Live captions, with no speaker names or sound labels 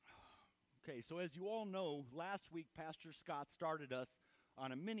Okay, so as you all know, last week Pastor Scott started us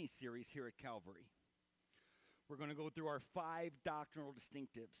on a mini-series here at Calvary. We're going to go through our 5 doctrinal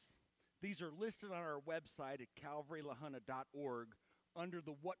distinctives. These are listed on our website at calvarylahunna.org under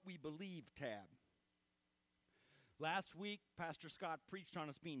the What We Believe tab. Last week, Pastor Scott preached on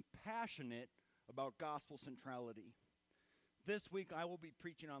us being passionate about gospel centrality. This week, I will be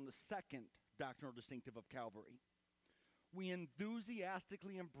preaching on the second doctrinal distinctive of Calvary. We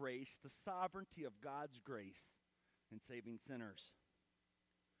enthusiastically embrace the sovereignty of God's grace in saving sinners.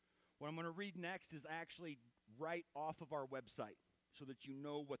 What I'm going to read next is actually right off of our website so that you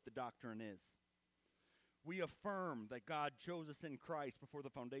know what the doctrine is. We affirm that God chose us in Christ before the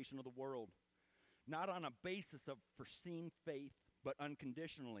foundation of the world, not on a basis of foreseen faith, but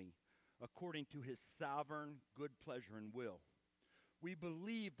unconditionally, according to his sovereign good pleasure and will. We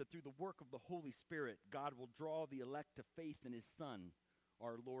believe that through the work of the Holy Spirit, God will draw the elect to faith in his Son,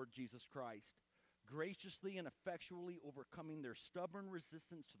 our Lord Jesus Christ, graciously and effectually overcoming their stubborn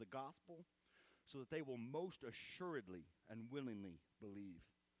resistance to the gospel, so that they will most assuredly and willingly believe.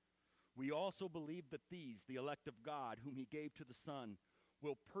 We also believe that these, the elect of God, whom he gave to the Son,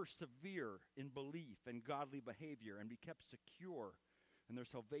 will persevere in belief and godly behavior and be kept secure in their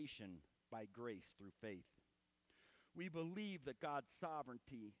salvation by grace through faith. We believe that God's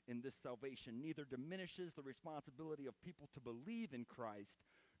sovereignty in this salvation neither diminishes the responsibility of people to believe in Christ,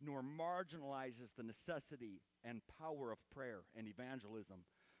 nor marginalizes the necessity and power of prayer and evangelism,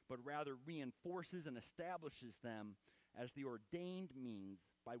 but rather reinforces and establishes them as the ordained means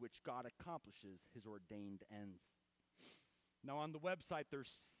by which God accomplishes his ordained ends. Now on the website,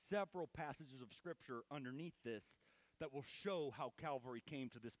 there's several passages of Scripture underneath this that will show how Calvary came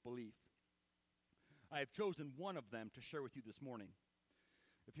to this belief. I have chosen one of them to share with you this morning.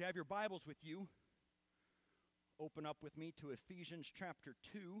 If you have your Bibles with you, open up with me to Ephesians chapter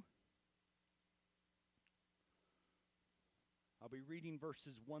 2. I'll be reading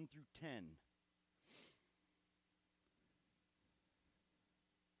verses 1 through 10.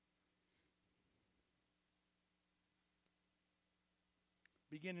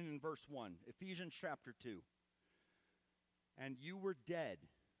 Beginning in verse 1, Ephesians chapter 2. And you were dead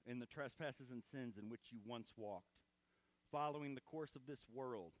in the trespasses and sins in which you once walked, following the course of this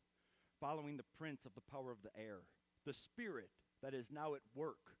world, following the prince of the power of the air, the spirit that is now at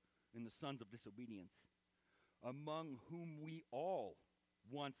work in the sons of disobedience, among whom we all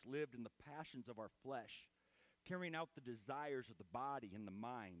once lived in the passions of our flesh, carrying out the desires of the body and the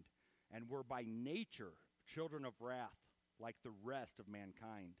mind, and were by nature children of wrath, like the rest of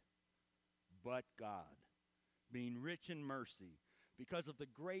mankind. But God, being rich in mercy, because of the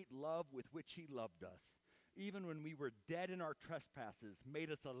great love with which he loved us, even when we were dead in our trespasses,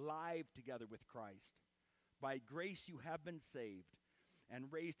 made us alive together with Christ. By grace you have been saved,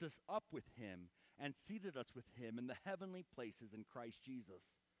 and raised us up with him, and seated us with him in the heavenly places in Christ Jesus,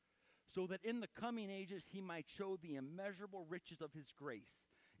 so that in the coming ages he might show the immeasurable riches of his grace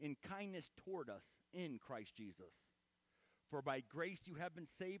in kindness toward us in Christ Jesus. For by grace you have been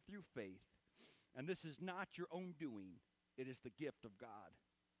saved through faith, and this is not your own doing. It is the gift of God,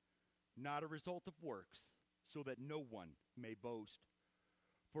 not a result of works, so that no one may boast.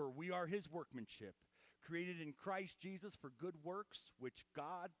 For we are his workmanship, created in Christ Jesus for good works, which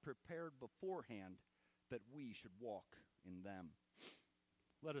God prepared beforehand that we should walk in them.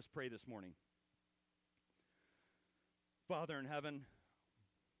 Let us pray this morning. Father in heaven,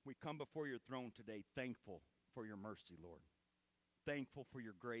 we come before your throne today thankful for your mercy, Lord. Thankful for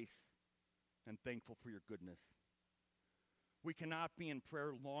your grace and thankful for your goodness. We cannot be in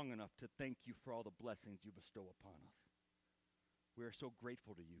prayer long enough to thank you for all the blessings you bestow upon us. We are so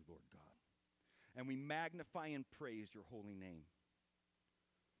grateful to you, Lord God. And we magnify and praise your holy name.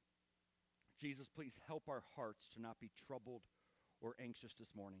 Jesus, please help our hearts to not be troubled or anxious this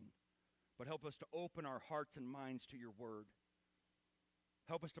morning, but help us to open our hearts and minds to your word.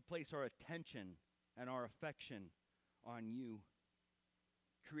 Help us to place our attention and our affection on you,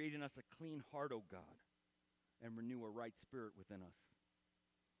 creating us a clean heart, O God, and renew a right spirit within us.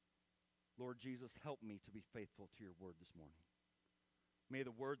 Lord Jesus, help me to be faithful to your word this morning. May the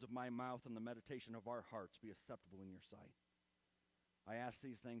words of my mouth and the meditation of our hearts be acceptable in your sight. I ask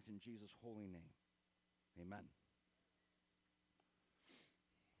these things in Jesus' holy name. Amen.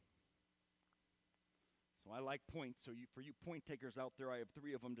 So I like points. So for you point takers out there, I have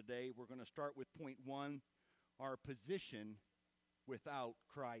 3 of them today. We're going to start with point 1, our position without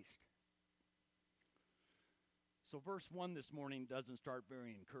Christ. So verse 1 this morning doesn't start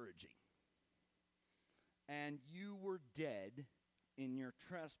very encouraging. And you were dead in your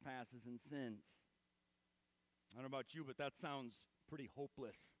trespasses and sins. I don't know about you, but that sounds pretty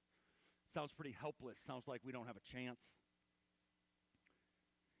hopeless. Sounds pretty helpless. Sounds like we don't have a chance.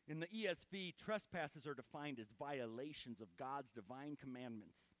 In the ESV, trespasses are defined as violations of God's divine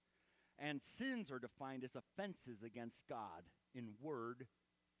commandments, and sins are defined as offenses against God in word,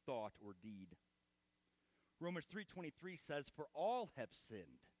 thought, or deed. Romans 3:23 says, "For all have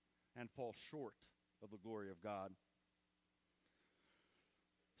sinned and fall short of the glory of God."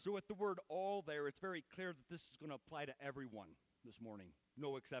 So with the word all there, it's very clear that this is going to apply to everyone this morning.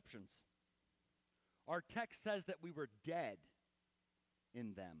 No exceptions. Our text says that we were dead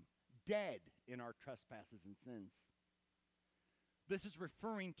in them, dead in our trespasses and sins. This is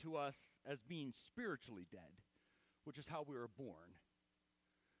referring to us as being spiritually dead, which is how we were born.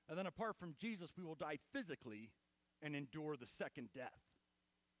 And then apart from Jesus, we will die physically and endure the second death.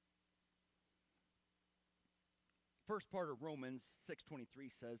 First part of Romans 6:23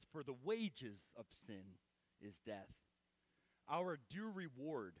 says, "For the wages of sin is death. Our due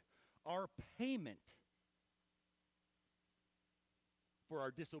reward, our payment for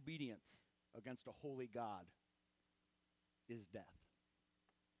our disobedience against a holy God is death."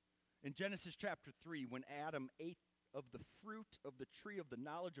 In Genesis chapter 3, when Adam ate of the fruit of the tree of the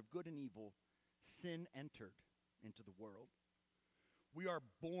knowledge of good and evil, sin entered into the world. We are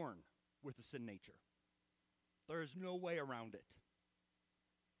born with a sin nature. There is no way around it.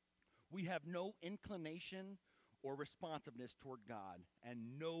 We have no inclination or responsiveness toward God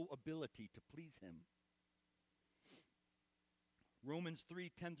and no ability to please him. Romans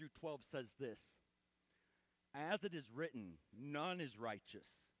 3:10 through 12 says this, "As it is written, none is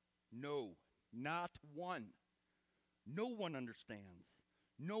righteous. No, not one. No one understands.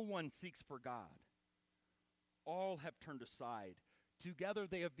 No one seeks for God. All have turned aside. Together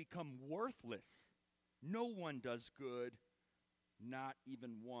they have become worthless. No one does good, not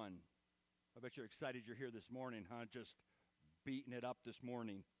even one." I bet you're excited you're here this morning, huh? Just beating it up this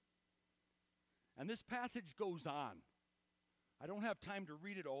morning. And this passage goes on. I don't have time to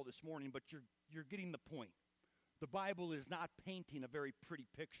read it all this morning, but you're getting the point. The Bible is not painting a very pretty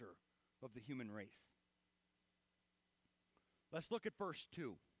picture of the human race. Let's look at verse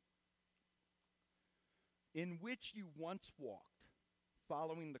 2. "In which you once walked,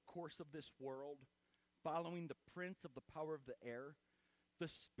 following the course of this world, following the prince of the power of the air, the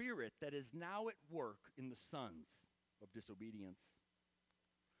spirit that is now at work in the sons of disobedience."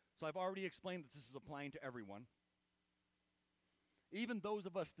 So I've already explained that this is applying to everyone. Even those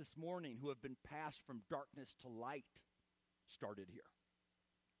of us this morning who have been passed from darkness to light started here.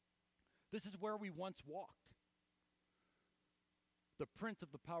 This is where we once walked. The prince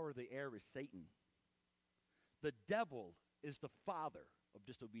of the power of the air is Satan. The devil is the father of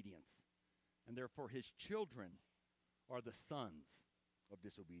disobedience, and therefore his children are the sons of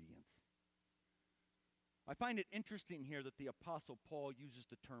disobedience. I find it interesting here that the Apostle Paul uses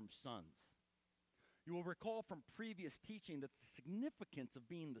the term sons. You will recall from previous teaching that the significance of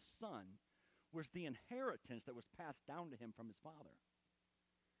being the son was the inheritance that was passed down to him from his father.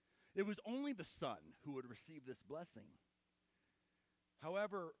 It was only the son who would receive this blessing.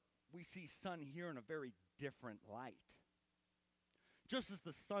 However, we see son here in a very different light. Just as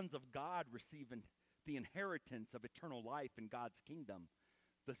the sons of God receive the inheritance of eternal life in God's kingdom,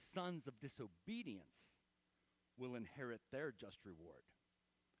 the sons of disobedience will inherit their just reward,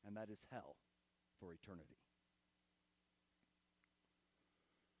 and that is hell for eternity.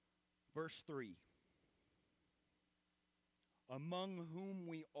 Verse 3, "Among whom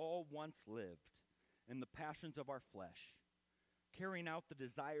we all once lived in the passions of our flesh, carrying out the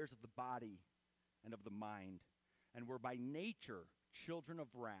desires of the body and of the mind, and were by nature children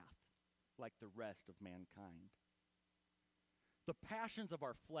of wrath, like the rest of mankind." The passions of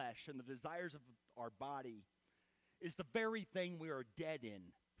our flesh and the desires of our body is the very thing we are dead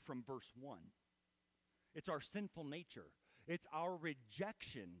in from verse 1. It's our sinful nature. It's our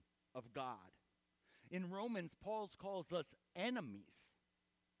rejection of God. In Romans, Paul calls us enemies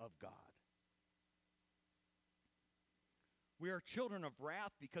of God. We are children of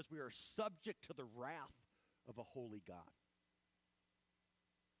wrath because we are subject to the wrath of a holy God.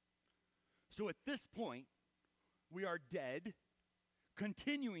 So at this point, we are dead,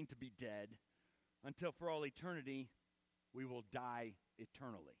 continuing to be dead, until for all eternity, we will die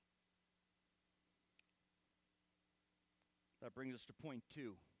eternally. That brings us to point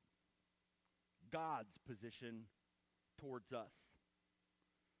 2. God's position towards us.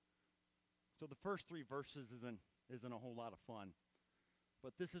 So the first 3 verses isn't a whole lot of fun,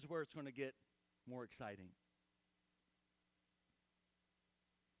 but this is where it's going to get more exciting.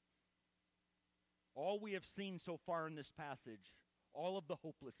 All we have seen so far in this passage, all of the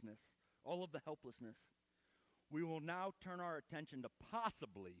hopelessness, all of the helplessness, we will now turn our attention to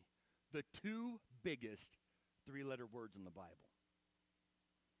possibly the two biggest three-letter words in the Bible.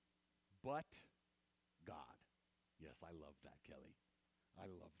 But God. Yes, I love that, Kelly. I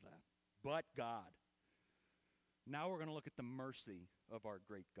love that. But God. Now we're going to look at the mercy of our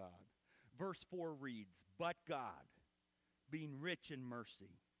great God. Verse 4 reads, "But God, being rich in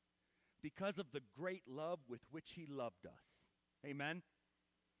mercy, because of the great love with which he loved us." Amen?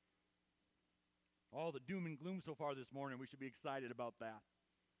 All the doom and gloom so far this morning, we should be excited about that.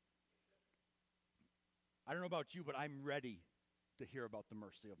 I don't know about you, but I'm ready to hear about the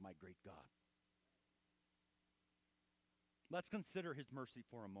mercy of my great God. Let's consider his mercy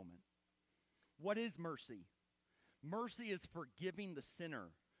for a moment. What is mercy? Mercy is forgiving the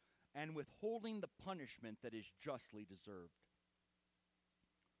sinner and withholding the punishment that is justly deserved.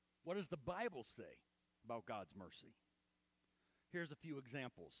 What does the Bible say about God's mercy? Here's a few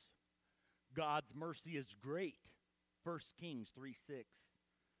examples. God's mercy is great. 1 Kings 3:6.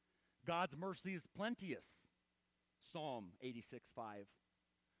 God's mercy is plenteous. Psalm 86:5.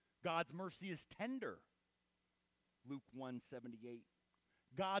 God's mercy is tender. Luke 1:78.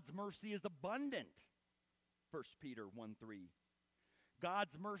 God's mercy is abundant. 1 Peter 1:3.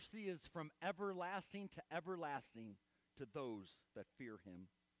 God's mercy is from everlasting to everlasting to those that fear him.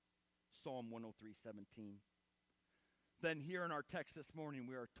 Psalm 103:17. Then here in our text this morning,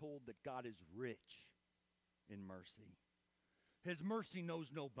 we are told that God is rich in mercy. His mercy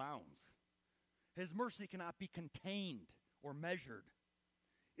knows no bounds. His mercy cannot be contained or measured.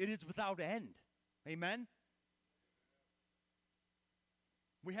 It is without end. Amen?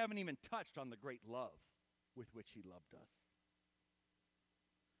 We haven't even touched on the great love with which he loved us.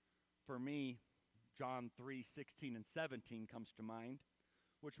 For me, John 3:16 and 17 comes to mind,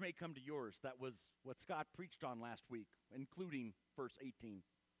 which may come to yours. That was what Scott preached on last week, including verse 18.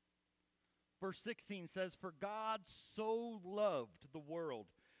 Verse 16 says, "For God so loved the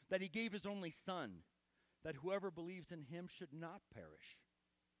world that he gave his only Son, that whoever believes in him should not perish,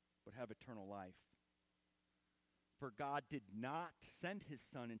 but have eternal life. For God did not send his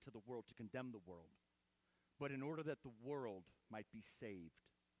Son into the world to condemn the world, but in order that the world might be saved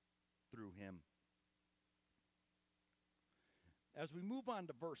through him." As we move on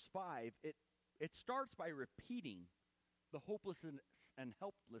to verse 5, it starts by repeating the hopelessness and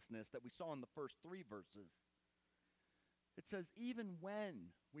helplessness that we saw in the first three verses. It says, "Even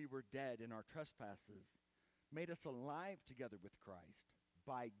when we were dead in our trespasses, made us alive together with Christ.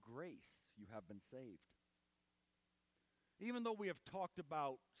 By grace you have been saved." Even though we have talked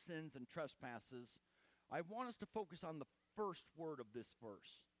about sins and trespasses, I want us to focus on the first word of this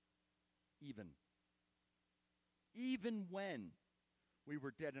verse, even. Even when we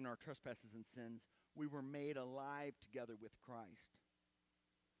were dead in our trespasses and sins, we were made alive together with Christ.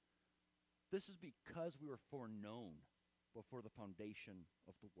 This is because we were foreknown before the foundation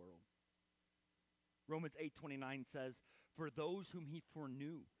of the world. Romans 8:29 says, "For those whom he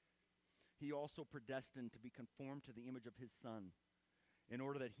foreknew, he also predestined to be conformed to the image of his Son, in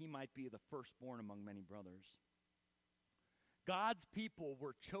order that he might be the firstborn among many brothers." God's people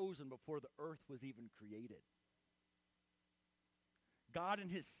were chosen before the earth was even created. God in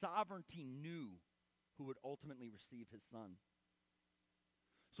his sovereignty knew who would ultimately receive his Son.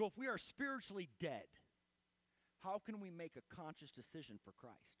 So if we are spiritually dead, how can we make a conscious decision for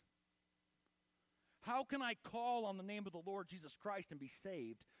Christ? How can I call on the name of the Lord Jesus Christ and be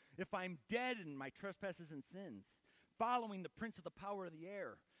saved if I'm dead in my trespasses and sins, following the prince of the power of the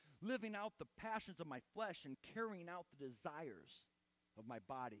air, living out the passions of my flesh and carrying out the desires of my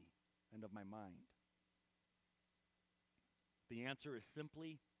body and of my mind? The answer is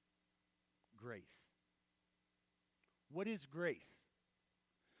simply grace. What is grace?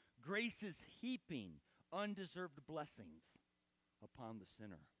 Grace is heaping undeserved blessings upon the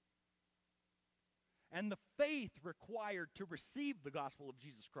sinner. And the faith required to receive the gospel of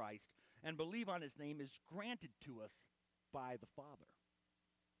Jesus Christ and believe on his name is granted to us by the Father.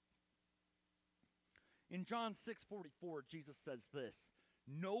 In John 6:44, Jesus says this,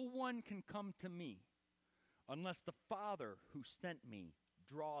 "No one can come to me unless the Father who sent me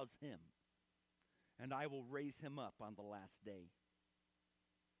draws him, and I will raise him up on the last day."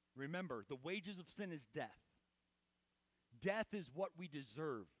 Remember, the wages of sin is death. Death is what we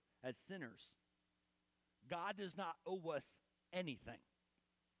deserve as sinners. God does not owe us anything.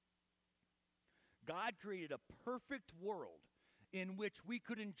 God created a perfect world in which we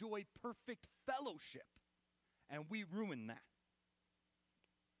could enjoy perfect fellowship, and we ruined that.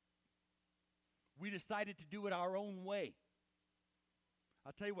 We decided to do it our own way.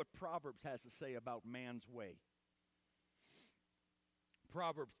 I'll tell you what Proverbs has to say about man's way.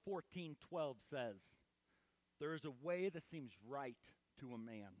 Proverbs 14:12 says, "There is a way that seems right to a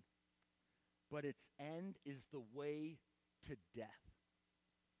man, but its end is the way to death.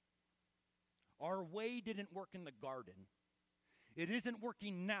 Our way didn't work in the garden. It isn't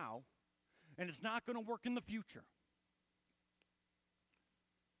working now, and it's not going to work in the future.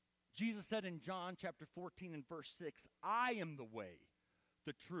 Jesus said in John chapter 14 and verse 6, I am the way,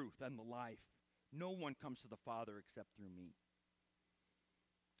 the truth, and the life. No one comes to the Father except through me.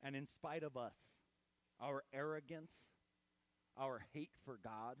 And in spite of us, our arrogance, our hate for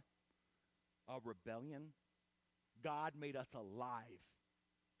God, our rebellion, God made us alive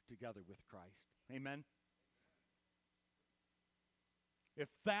together with Christ. Amen? If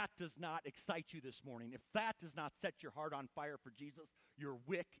that does not excite you this morning, if that does not set your heart on fire for Jesus, your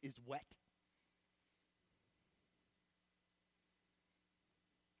wick is wet.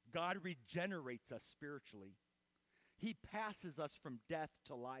 God regenerates us spiritually. He passes us from death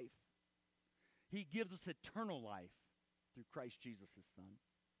to life. He gives us eternal life through Christ Jesus, his Son.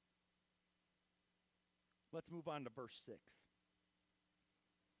 Let's move on to verse 6.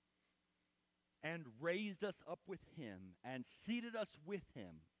 And raised us up with him, and seated us with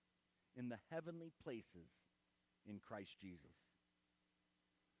him in the heavenly places in Christ Jesus.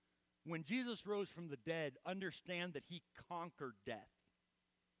 When Jesus rose from the dead, understand that he conquered death.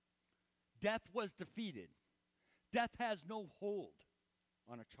 Death was defeated. Death has no hold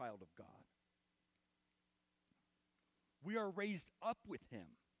on a child of God. We are raised up with him.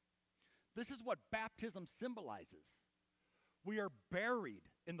 This is what baptism symbolizes. We are buried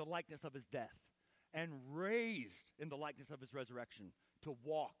in the likeness of his death and raised in the likeness of his resurrection to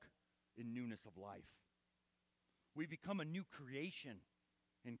walk in newness of life. We become a new creation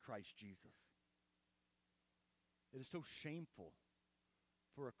in Christ Jesus. It is so shameful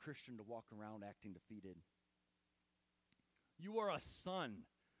for a Christian to walk around acting defeated. You are a son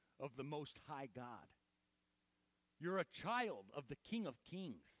of the Most High God. You're a child of the King of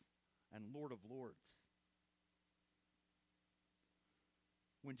Kings and Lord of Lords.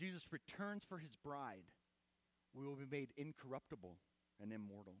 When Jesus returns for his bride, we will be made incorruptible and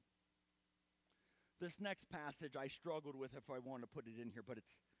immortal. This next passage I struggled with if I wanted to put it in here, but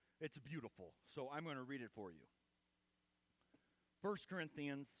it's beautiful, so I'm going to read it for you. 1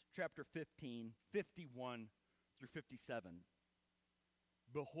 Corinthians chapter 15, 51 through 57.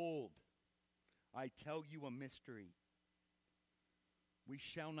 Behold, I tell you a mystery. We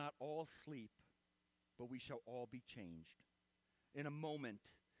shall not all sleep, but we shall all be changed. In a moment,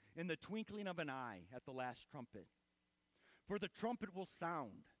 in the twinkling of an eye, at the last trumpet. For the trumpet will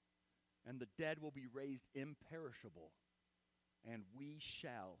sound, and the dead will be raised imperishable, and we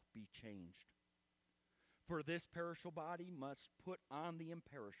shall be changed. For this perishable body must put on the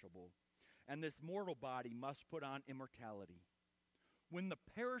imperishable, and this mortal body must put on immortality. When the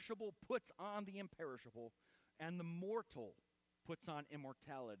perishable puts on the imperishable, and the mortal puts on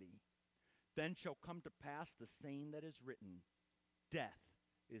immortality, then shall come to pass the saying that is written, death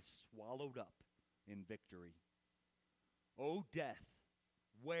is swallowed up in victory. O death,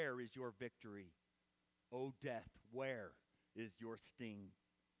 where is your victory? O death, where is your sting?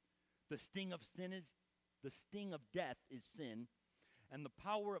 The sting of death is sin, and the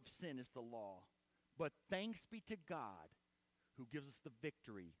power of sin is the law. But thanks be to God who gives us the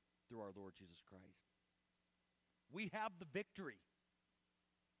victory through our Lord Jesus Christ. We have the victory.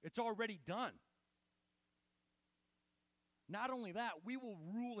 It's already done. Not only that, we will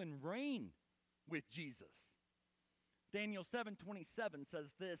rule and reign with Jesus. Daniel 7:27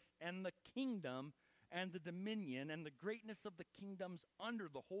 says this, and the kingdom and the dominion and the greatness of the kingdoms under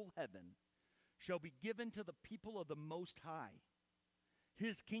the whole heaven shall be given to the people of the Most High.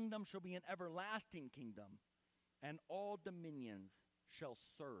 His kingdom shall be an everlasting kingdom, and all dominions shall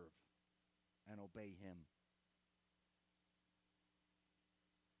serve and obey him.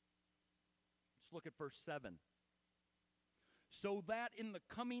 Let's look at verse 7. So that in the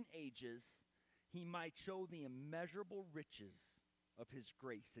coming ages he might show the immeasurable riches of his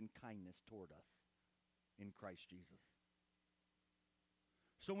grace and kindness toward us in Christ Jesus.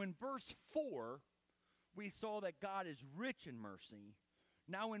 So in verse 4, we saw that God is rich in mercy.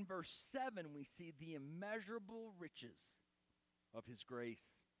 Now in verse 7, we see the immeasurable riches of his grace.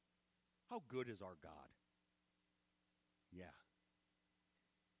 How good is our God? Yeah.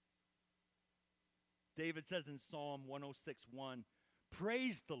 David says in Psalm 106:1,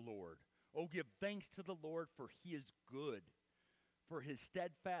 praise the Lord. Oh, give thanks to the Lord, for he is good, for his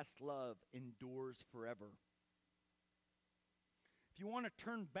steadfast love endures forever. If you want to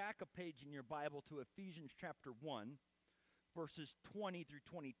turn back a page in your Bible to Ephesians chapter 1, verses 20 through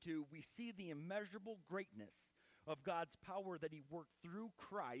 22, we see the immeasurable greatness of God's power that he worked through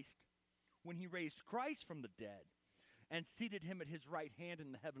Christ when he raised Christ from the dead and seated him at his right hand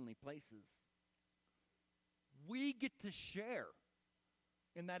in the heavenly places. we get to share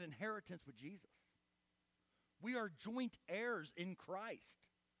in that inheritance with Jesus. We are joint heirs in Christ.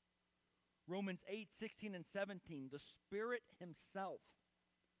 Romans 8:16 and 17, the Spirit himself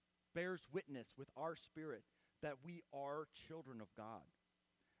bears witness with our spirit that we are children of God.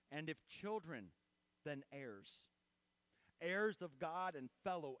 And if children, then heirs. Heirs of God and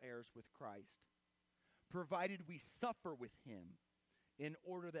fellow heirs with Christ, provided we suffer with him in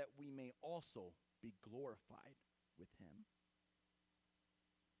order that we may also be glorified with him.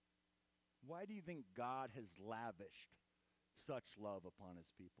 Why do you think God has lavished such love upon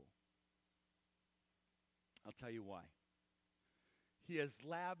his people? I'll tell you why. He has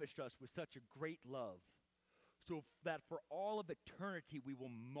lavished us with such a great love so that for all of eternity we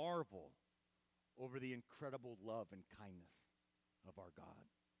will marvel over the incredible love and kindness of our God.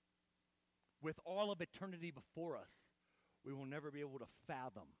 With all of eternity before us, we will never be able to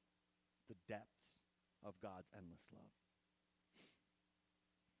fathom the depths of God's endless love.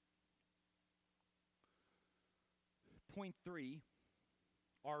 Point 3,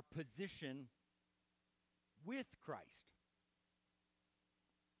 our position with Christ,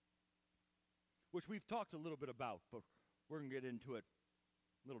 which we've talked a little bit about, but we're going to get into it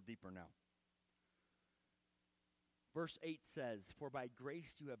a little deeper now. Verse 8 says, "For by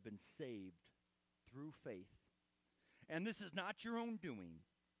grace you have been saved through faith. And this is not your own doing.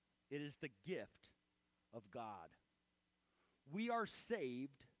 It is the gift of God." We are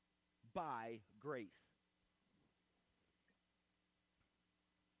saved by grace.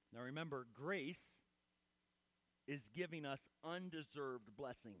 Now remember, grace is giving us undeserved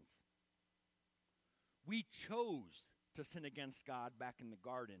blessings. We chose to sin against God back in the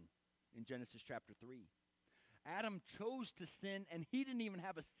garden in Genesis chapter 3. Adam chose to sin, and he didn't even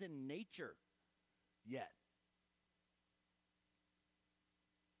have a sin nature yet.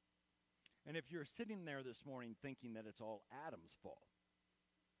 And if you're sitting there this morning thinking that it's all Adam's fault,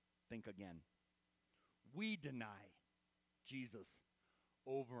 think again. We deny Jesus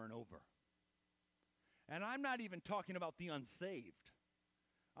over and over. And I'm not even talking about the unsaved.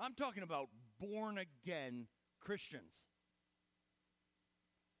 I'm talking about born-again Christians.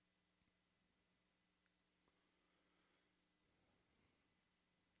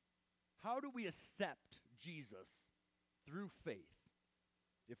 How do we accept Jesus through faith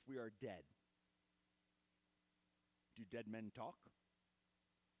if we are dead? Do dead men talk?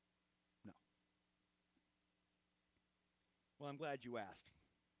 No. Well, I'm glad you asked.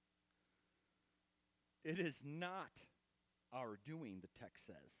 It is not our doing, the text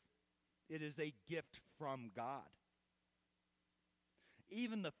says. It is a gift from God.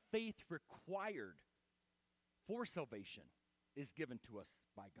 Even the faith required for salvation is given to us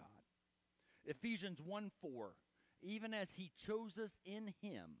by God. Ephesians 1:4, even as he chose us in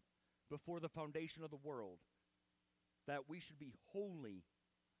him before the foundation of the world, that we should be holy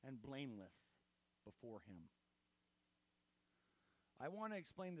and blameless before him. I want to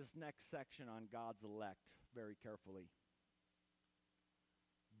explain this next section on God's elect very carefully.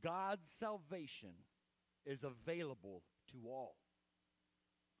 God's salvation is available to all.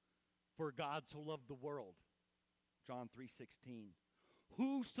 For God so loved the world, John 3:16.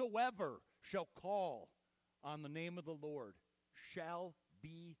 Whosoever shall call on the name of the Lord shall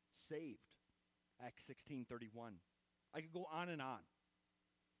be saved. Acts 16:31. I could go on and on.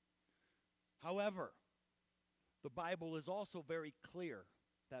 However, the Bible is also very clear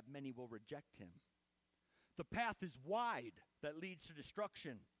that many will reject him. The path is wide that leads to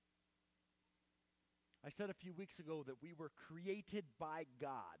destruction. I said a few weeks ago that we were created by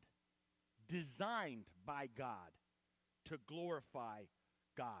God, designed by God to glorify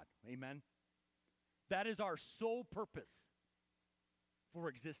God. Amen? That is our sole purpose for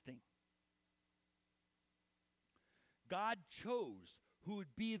existing. God chose who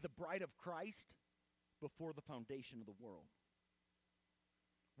would be the bride of Christ before the foundation of the world.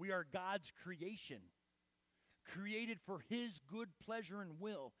 We are God's creation, created for his good pleasure and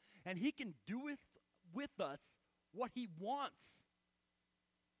will, and he can do with us what he wants.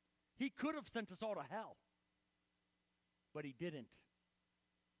 He could have sent us all to hell, but he didn't.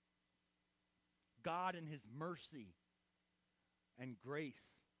 God in his mercy and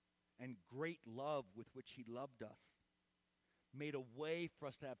grace and great love with which he loved us made a way for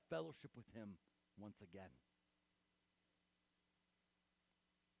us to have fellowship with him once again.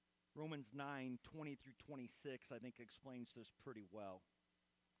 Romans 9:20 through 26, I think, explains this pretty well.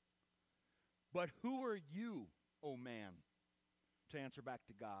 But who are you, O man, to answer back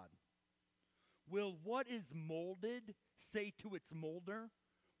to God? Will what is molded say to its molder,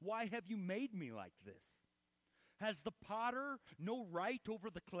 why have you made me like this? Has the potter no right over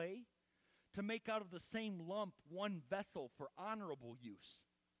the clay to make out of the same lump one vessel for honorable use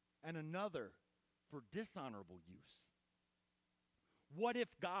and another for dishonorable use? What if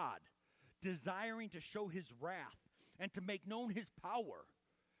God, desiring to show his wrath and to make known his power,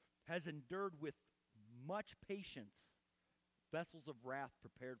 has endured with much patience vessels of wrath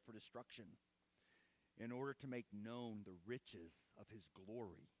prepared for destruction, in order to make known the riches of his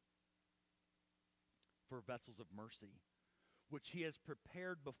glory for vessels of mercy, which he has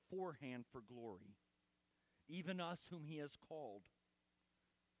prepared beforehand for glory, even us whom he has called,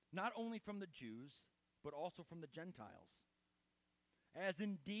 not only from the Jews, but also from the Gentiles. As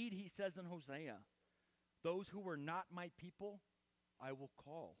indeed he says in Hosea, those who were not my people, I will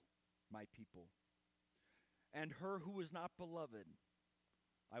call my people. And her who was not beloved,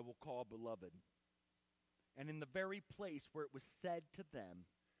 I will call beloved. And in the very place where it was said to them,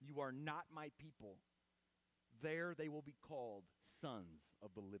 you are not my people, there they will be called sons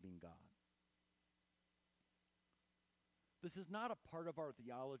of the living God. This is not a part of our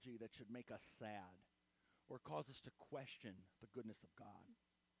theology that should make us sad or cause us to question the goodness of God.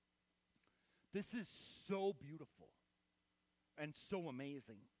 This is so beautiful and so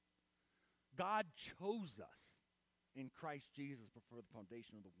amazing. God chose us in Christ Jesus before the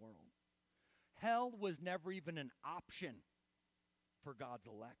foundation of the world. Hell was never even an option for God's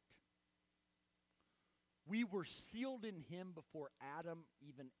elect. We were sealed in him before Adam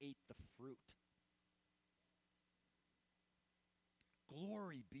even ate the fruit.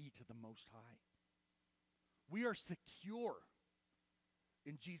 Glory be to the Most High. We are secure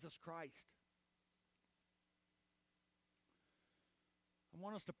in Jesus Christ. I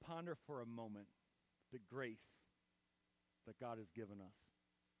want us to ponder for a moment the grace that God has given us.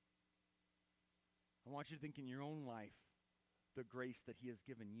 I want you to think in your own life the grace that he has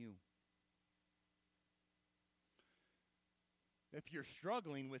given you. If you're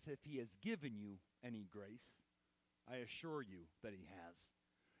struggling with if he has given you any grace, I assure you that he has.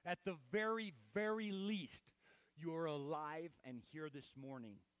 At the very, very least, you are alive and here this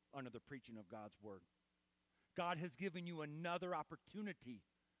morning under the preaching of God's word. God has given you another opportunity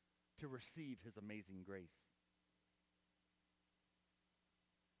to receive his amazing grace.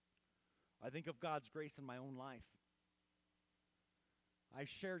 I think of God's grace in my own life. I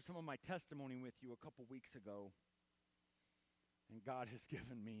shared some of my testimony with you a couple weeks ago, and God has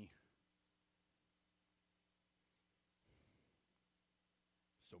given me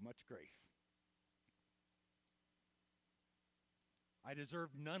so much grace. I deserve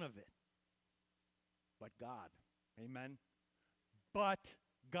none of it, but God. Amen? But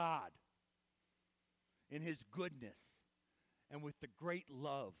God, in his goodness and with the great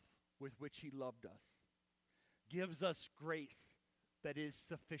love with which he loved us, gives us grace that is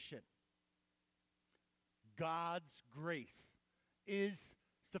sufficient. God's grace is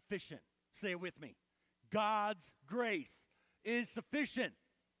sufficient. Say it with me. God's grace is sufficient.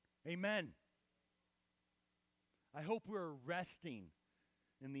 Amen. I hope we're resting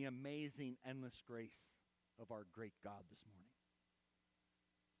in the amazing, endless grace of our great God this morning.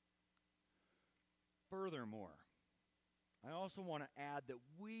 Furthermore, I also want to add that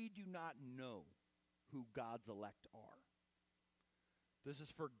we do not know who God's elect are. This is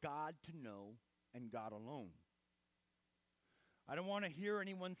for God to know and God alone. I don't want to hear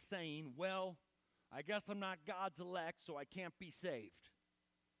anyone saying, well, I guess I'm not God's elect, so I can't be saved.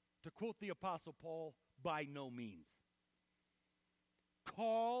 To quote the Apostle Paul, by no means.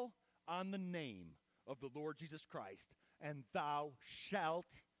 Call on the name of the Lord Jesus Christ, and thou shalt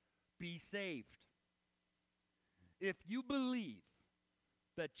be saved. If you believe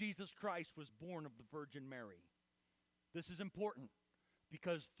that Jesus Christ was born of the Virgin Mary, this is important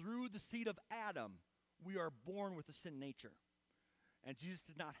because through the seed of Adam, we are born with a sin nature. And Jesus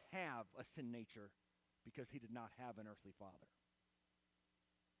did not have a sin nature because he did not have an earthly father.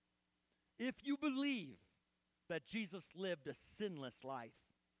 If you believe that Jesus lived a sinless life,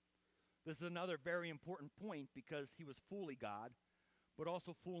 this is another very important point because he was fully God, but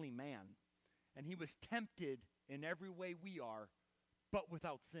also fully man. And he was tempted in every way we are, but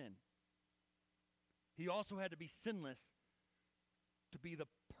without sin. He also had to be sinless to be the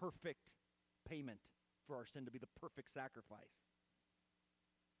perfect payment for our sin, to be the perfect sacrifice.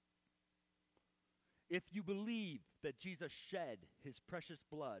 If you believe that Jesus shed his precious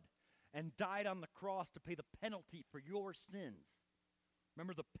blood and died on the cross to pay the penalty for your sins,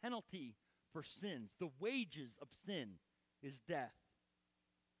 remember the penalty for sins, the wages of sin is death.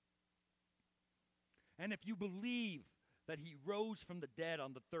 And if you believe that he rose from the dead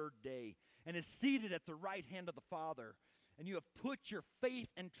on the third day and is seated at the right hand of the Father, and you have put your faith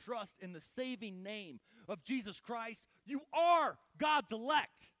and trust in the saving name of Jesus Christ, you are God's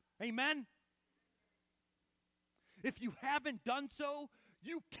elect. Amen? If you haven't done so,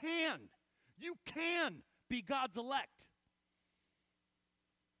 you can. You can be God's elect.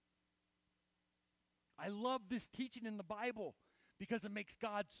 I love this teaching in the Bible because it makes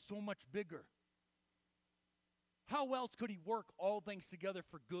God so much bigger. How else could he work all things together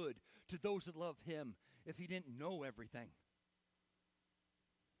for good to those that love him if he didn't know everything?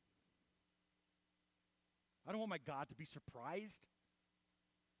 I don't want my God to be surprised.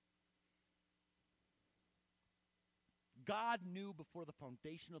 God knew before the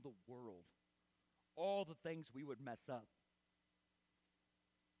foundation of the world all the things we would mess up.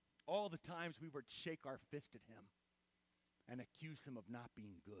 All the times we would shake our fist at him and accuse him of not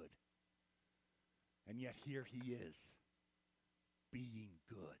being good. And yet here he is, being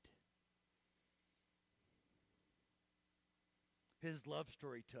good. His love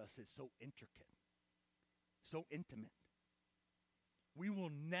story to us is so intricate, so intimate. We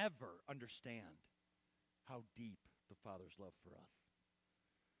will never understand how deep the Father's love for us.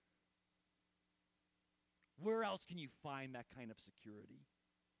 Where else can you find that kind of security?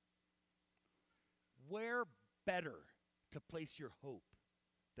 Where better to place your hope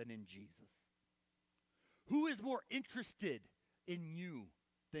than in Jesus? Who is more interested in you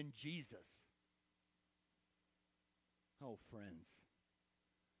than Jesus? Oh, friends,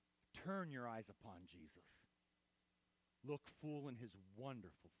 turn your eyes upon Jesus. Look full in his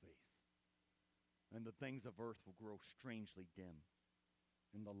wonderful face, and the things of earth will grow strangely dim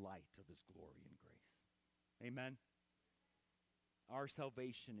in the light of his glory and grace. Amen? Our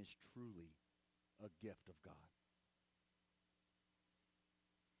salvation is truly a gift of God.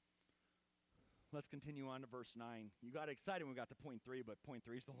 Let's continue on to verse 9. You got excited when we got to point 3, but point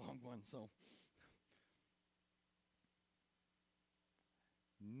 3 is the long one, so.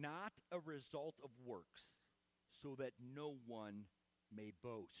 Not a result of works, so that no one may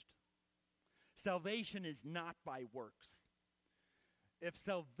boast. Salvation is not by works. If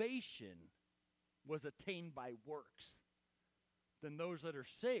salvation was attained by works, then those that are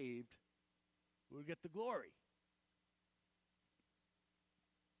saved will get the glory.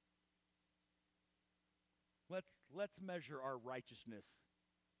 Let's measure our righteousness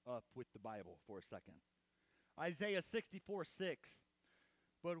up with the Bible for a second. Isaiah 64:6.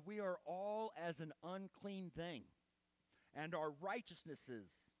 But we are all as an unclean thing, and our righteousnesses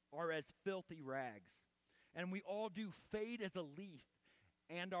are as filthy rags. And we all do fade as a leaf,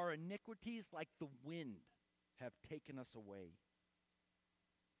 and our iniquities like the wind have taken us away.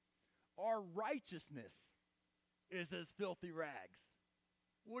 Our righteousness is as filthy rags.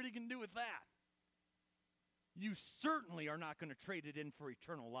 What are you going to do with that? You certainly are not going to trade it in for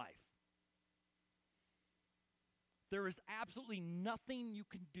eternal life. There is absolutely nothing you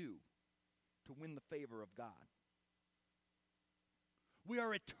can do to win the favor of God. We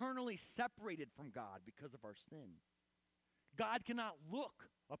are eternally separated from God because of our sin. God cannot look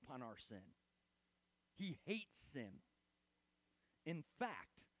upon our sin. He hates sin. In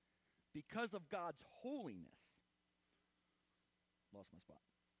fact, because of God's holiness, lost my spot.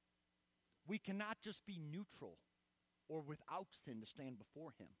 We cannot just be neutral or without sin to stand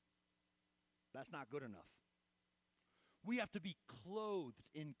before him. That's not good enough. We have to be clothed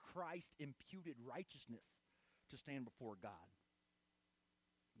in Christ's imputed righteousness to stand before God.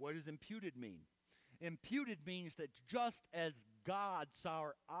 What does imputed mean? Imputed means that just as God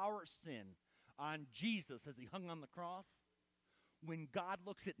saw our sin on Jesus as he hung on the cross, when God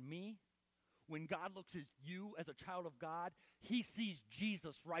looks at me, when God looks at you as a child of God, he sees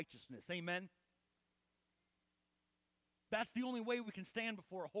Jesus' righteousness. Amen? That's the only way we can stand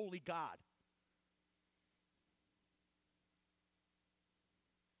before a holy God.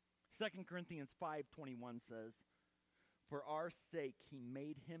 2 Corinthians 5:21 says, "For our sake he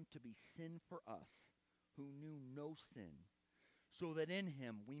made him to be sin for us, who knew no sin, so that in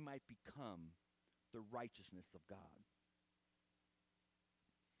him we might become the righteousness of God."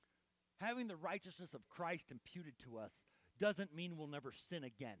 Having the righteousness of Christ imputed to us doesn't mean we'll never sin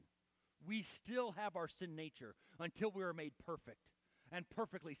again. We still have our sin nature until we are made perfect and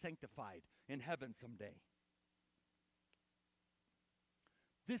perfectly sanctified in heaven someday.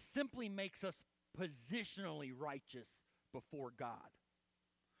 This simply makes us positionally righteous before God.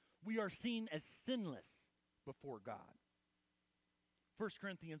 We are seen as sinless before God. 1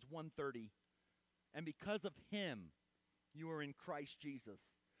 Corinthians 1:30, "And because of him you are in Christ Jesus,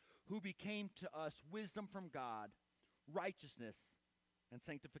 who became to us wisdom from God, righteousness and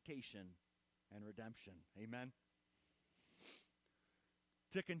sanctification and redemption." Amen.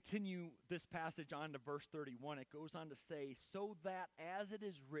 To continue this passage on to verse 31, it goes on to say, "So that as it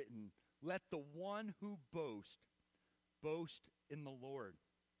is written, let the one who boast in the Lord."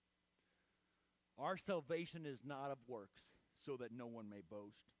 Our salvation is not of works, so that no one may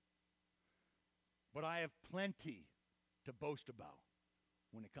boast. But I have plenty to boast about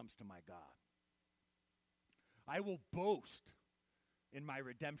when it comes to my God. I will boast in my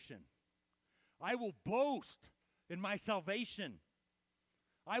redemption. I will boast in my salvation.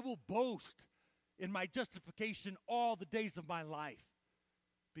 I will boast in my justification all the days of my life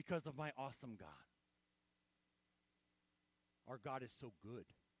because of my awesome God. Our God is so good.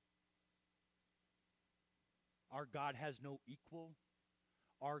 Our God has no equal.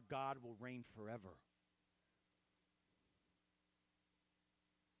 Our God will reign forever.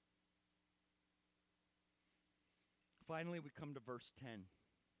 Finally, we come to verse 10.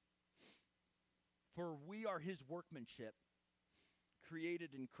 For we are his workmanship, created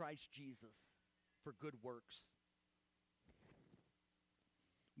in Christ Jesus for good works,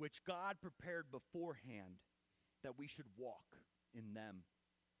 which God prepared beforehand that we should walk in them.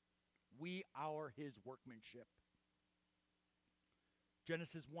 We are his workmanship.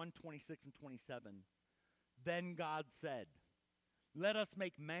 Genesis 1:26 and 27. Then God said, let us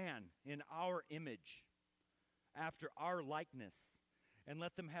make man in our image, after our likeness, and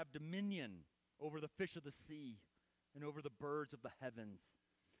let them have dominion over the fish of the sea, and over the birds of the heavens,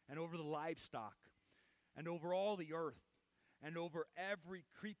 and over the livestock, and over all the earth, and over every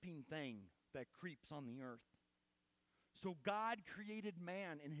creeping thing that creeps on the earth. So God created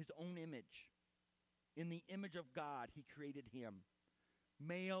man in his own image. In the image of God he created him.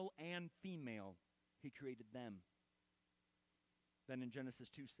 Male and female he created them. Then in Genesis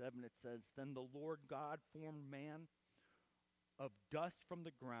 2:7 it says, then the Lord God formed man of dust from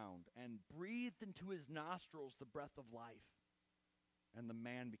the ground and breathed into his nostrils the breath of life, and the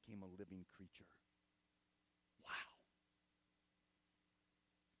man became a living creature. Wow.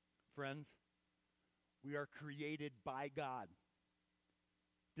 Friends, we are created by God,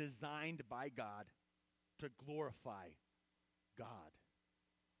 designed by God to glorify God.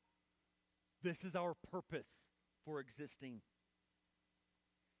 This is our purpose for existing.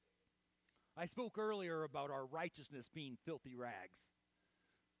 I spoke earlier about our righteousness being filthy rags.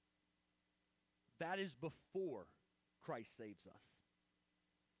 That is before Christ saves us.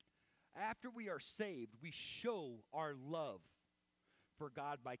 After we are saved, we show our love for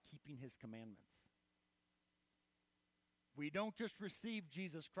God by keeping his commandments. We don't just receive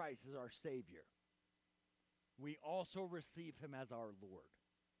Jesus Christ as our Savior. We also receive him as our Lord.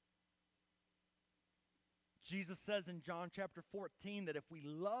 Jesus says in John chapter 14 that if we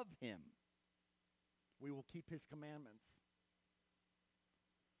love him, we will keep his commandments.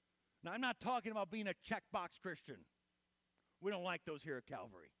 Now, I'm not talking about being a checkbox Christian. We don't like those here at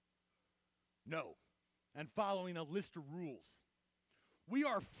Calvary. No. And following a list of rules. We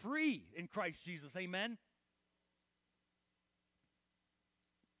are free in Christ Jesus. Amen?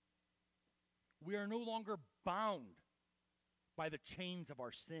 We are no longer bound by the chains of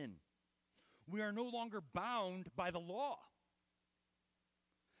our sin. We are no longer bound by the law.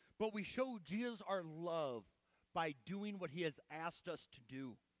 But we show Jesus our love by doing what he has asked us to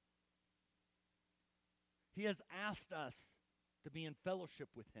do. He has asked us to be in fellowship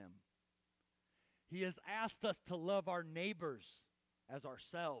with him. He has asked us to love our neighbors as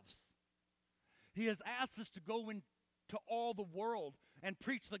ourselves. He has asked us to go into all the world and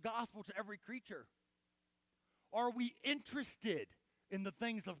preach the gospel to every creature. Are we interested in the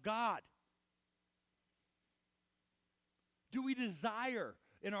things of God? Do we desire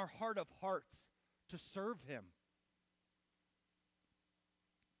in our heart of hearts to serve him?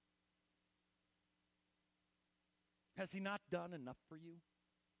 Has he not done enough for you?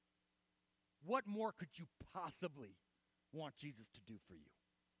 What more could you possibly want Jesus to do for you?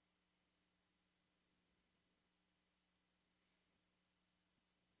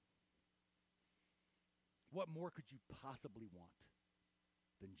 What more could you possibly want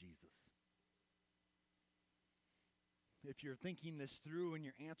than Jesus? If you're thinking this through and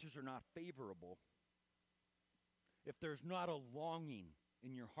your answers are not favorable, if there's not a longing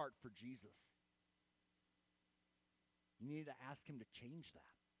in your heart for Jesus, you need to ask him to change that.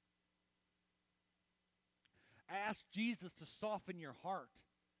 Ask Jesus to soften your heart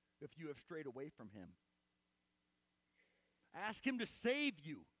if you have strayed away from him. Ask him to save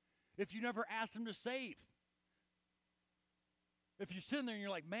you if you never asked him to save. If you're sitting there and you're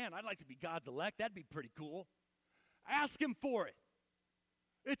like, man, I'd like to be God's elect, that'd be pretty cool. Ask him for it.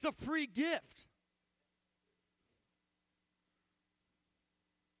 It's a free gift.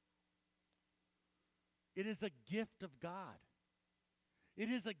 It is a gift of God. It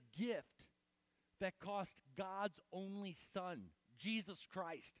is a gift that cost God's only Son, Jesus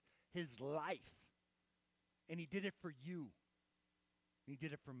Christ, his life. And he did it for you. And he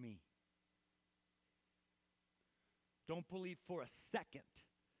did it for me. Don't believe for a second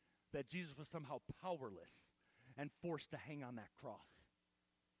that Jesus was somehow powerless and forced to hang on that cross.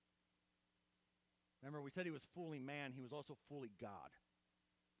 Remember, we said he was fully man. He was also fully God.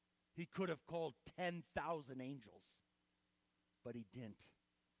 He could have called 10,000 angels, but he didn't.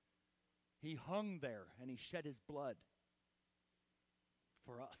 He hung there and he shed his blood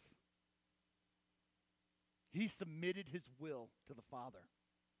for us. He submitted his will to the Father.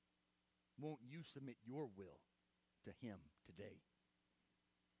 Won't you submit your will to him today?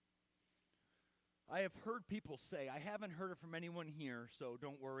 I have heard people say, I haven't heard it from anyone here, so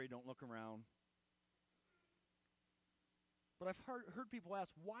don't worry, don't look around. But I've heard people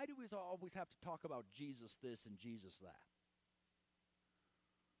ask, why do we always have to talk about Jesus this and Jesus that?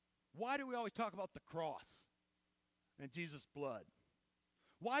 Why do we always talk about the cross and Jesus' blood?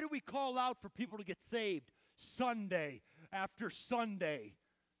 Why do we call out for people to get saved Sunday after Sunday?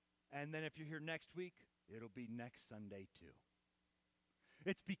 And then if you're here next week, it'll be next Sunday too.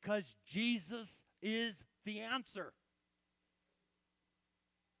 It's because Jesus is the answer.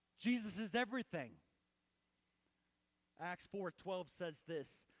 Jesus is everything. Acts 4:12 says this,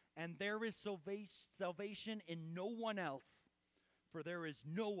 and there is salvation in no one else, for there is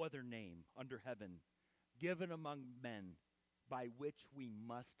no other name under heaven given among men by which we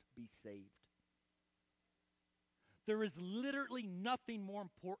must be saved. There is literally nothing more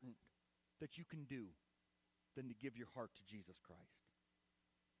important that you can do than to give your heart to Jesus Christ.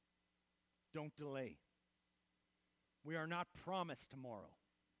 Don't delay. We are not promised tomorrow.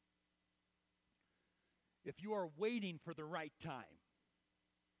 If you are waiting for the right time,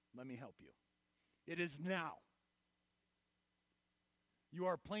 let me help you. It is now. You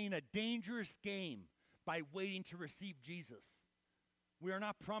are playing a dangerous game by waiting to receive Jesus. We are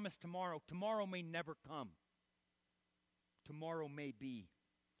not promised tomorrow. Tomorrow may never come. Tomorrow may be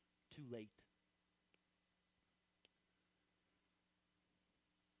too late.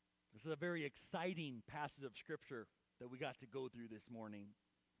 This is a very exciting passage of Scripture that we got to go through this morning.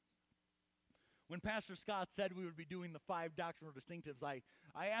 When Pastor Scott said we would be doing the 5 doctrinal distinctives,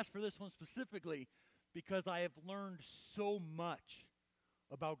 I asked for this one specifically because I have learned so much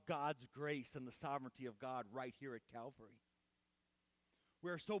about God's grace and the sovereignty of God right here at Calvary. We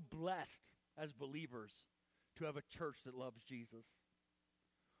are so blessed as believers to have a church that loves Jesus,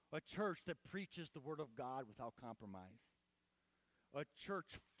 a church that preaches the Word of God without compromise, a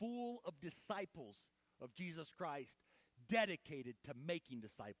church full of disciples of Jesus Christ, dedicated to making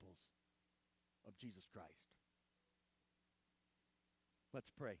disciples of Jesus Christ. Let's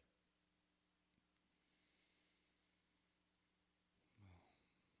pray.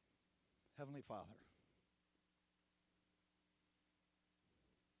 Heavenly Father,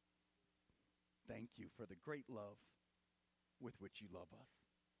 thank you for the great love with which you love us.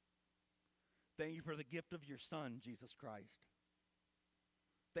 Thank you for the gift of your Son, Jesus Christ.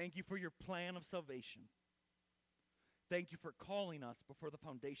 Thank you for your plan of salvation. Thank you for calling us before the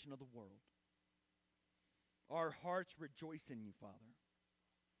foundation of the world. Our hearts rejoice in you, Father.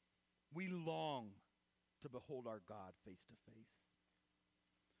 We long to behold our God face to face.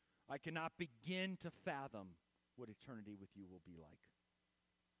 I cannot begin to fathom what eternity with you will be like.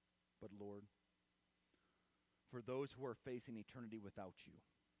 But Lord, for those who are facing eternity without you,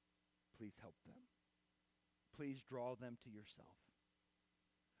 please help them. Please draw them to yourself.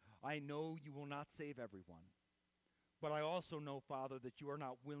 I know you will not save everyone, but I also know, Father, that you are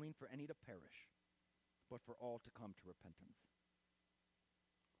not willing for any to perish, but for all to come to repentance.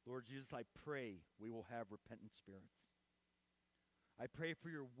 Lord Jesus, I pray we will have repentant spirits. I pray for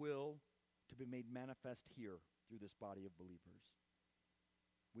your will to be made manifest here through this body of believers.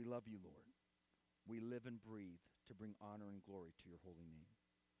 We love you, Lord. We live and breathe to bring honor and glory to your holy name.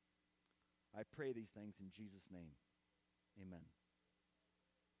 I pray these things in Jesus' name. Amen.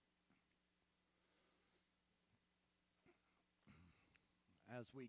 As we